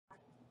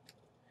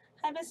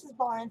Hi, Mrs.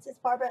 Barnes. It's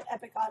Barbara at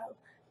Epic Auto.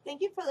 Thank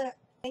you for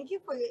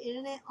your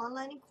internet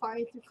online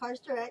inquiry through Cars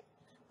Direct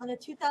on a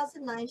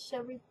 2009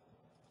 Chevrolet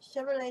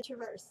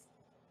Traverse.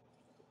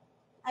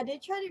 I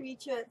did try to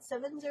reach you at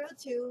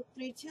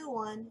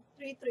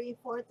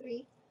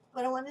 702-321-3343,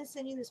 but I wanted to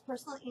send you this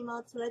personal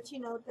email to let you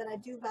know that I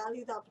do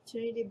value the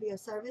opportunity to be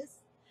of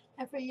service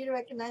and for you to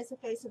recognize the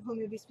face of whom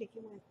you'll be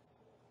speaking with.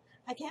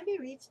 I can be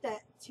reached at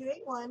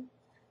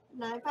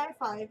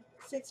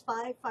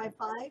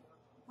 281-955-6555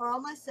 or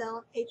on my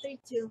cell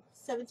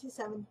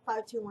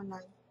 832-727-5219.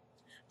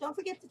 Don't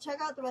forget to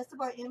check out the rest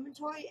of our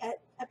inventory at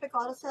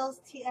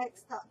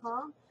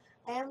epicautosales.tx.com.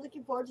 I am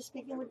looking forward to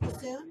speaking with you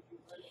soon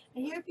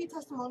and hear a few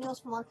testimonials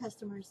from our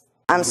customers.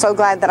 I'm so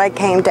glad that I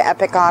came to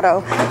Epic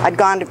Auto. I'd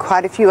gone to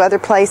quite a few other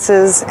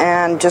places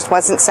and just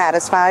wasn't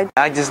satisfied.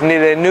 I just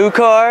needed a new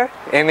car,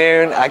 and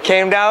then I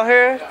came down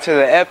here to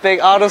the Epic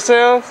Auto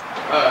Sales,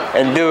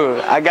 and dude,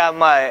 I got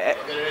my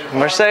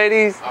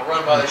Mercedes.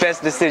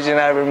 Best decision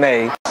I ever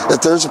made.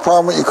 If there's a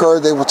problem with your car,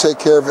 they will take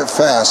care of it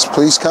fast.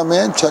 Please come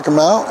in, check them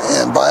out,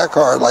 and buy a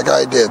car like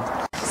I did.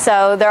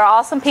 So they're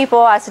awesome people.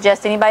 I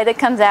suggest anybody that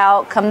comes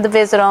out, come to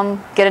visit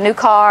them, get a new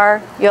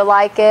car. You'll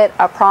like it.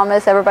 I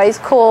promise. Everybody's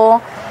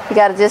cool. You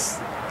got to just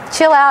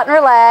chill out and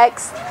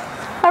relax.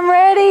 I'm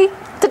ready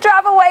to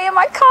drive away in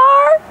my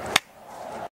car.